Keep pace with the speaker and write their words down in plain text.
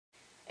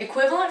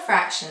Equivalent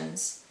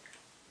fractions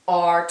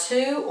are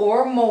two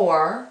or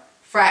more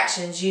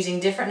fractions using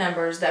different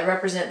numbers that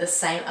represent the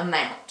same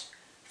amount.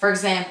 For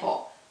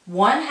example,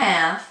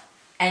 1/2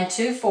 and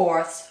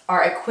 2/4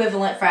 are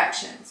equivalent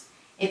fractions.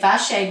 If I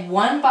shade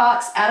one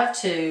box out of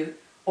 2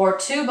 or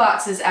 2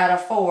 boxes out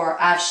of 4,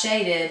 I've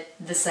shaded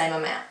the same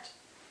amount.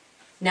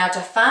 Now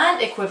to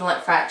find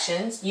equivalent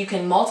fractions, you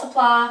can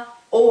multiply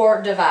or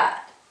divide.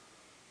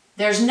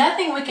 There's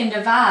nothing we can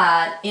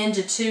divide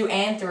into 2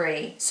 and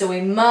 3, so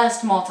we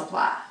must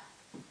multiply.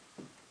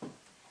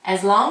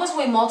 As long as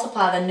we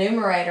multiply the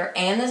numerator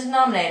and the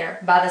denominator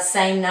by the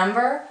same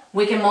number,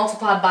 we can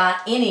multiply by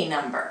any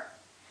number.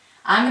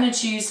 I'm going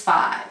to choose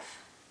 5.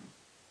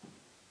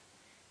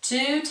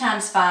 2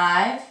 times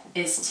 5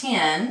 is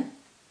 10.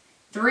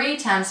 3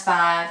 times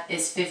 5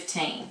 is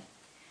 15.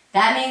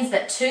 That means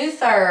that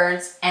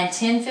 2/3 and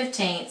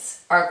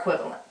 10/15 are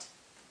equivalent.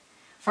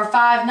 For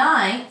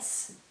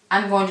 5/9,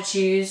 I'm going to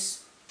choose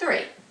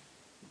 3.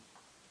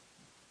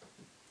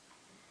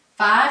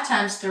 5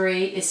 times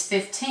 3 is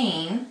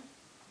 15,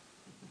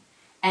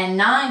 and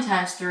 9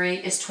 times 3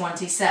 is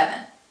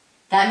 27.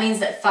 That means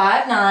that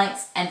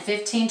 5/9 and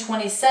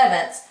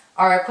 15/27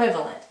 are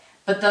equivalent,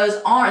 but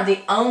those aren't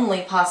the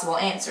only possible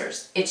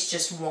answers. It's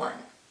just one.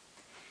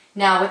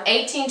 Now with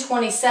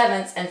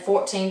 18/27 and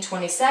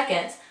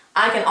 14/22,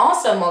 I can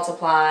also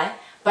multiply,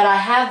 but I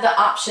have the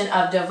option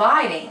of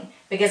dividing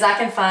because I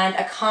can find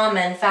a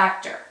common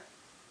factor.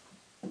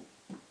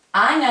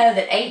 I know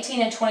that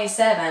 18 and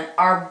 27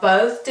 are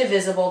both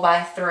divisible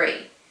by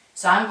 3,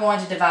 so I'm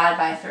going to divide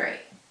by 3.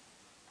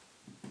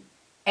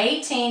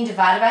 18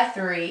 divided by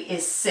 3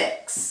 is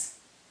 6.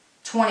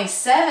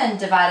 27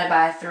 divided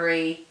by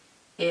 3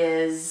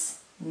 is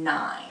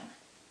 9.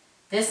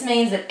 This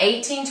means that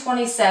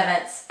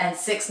 18/27 and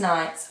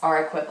 6/9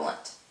 are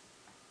equivalent.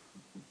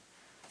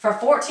 For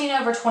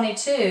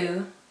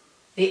 14/22,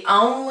 the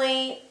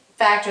only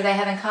factor they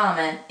have in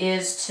common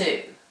is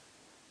 2.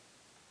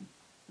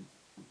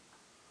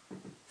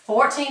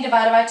 14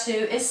 divided by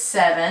 2 is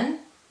 7.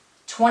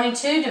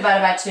 22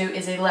 divided by 2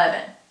 is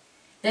 11.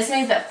 This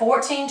means that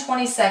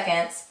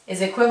 14/22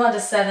 is equivalent to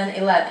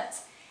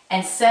 7/11.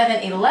 And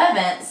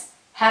 7/11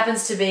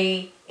 happens to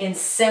be in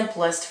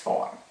simplest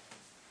form.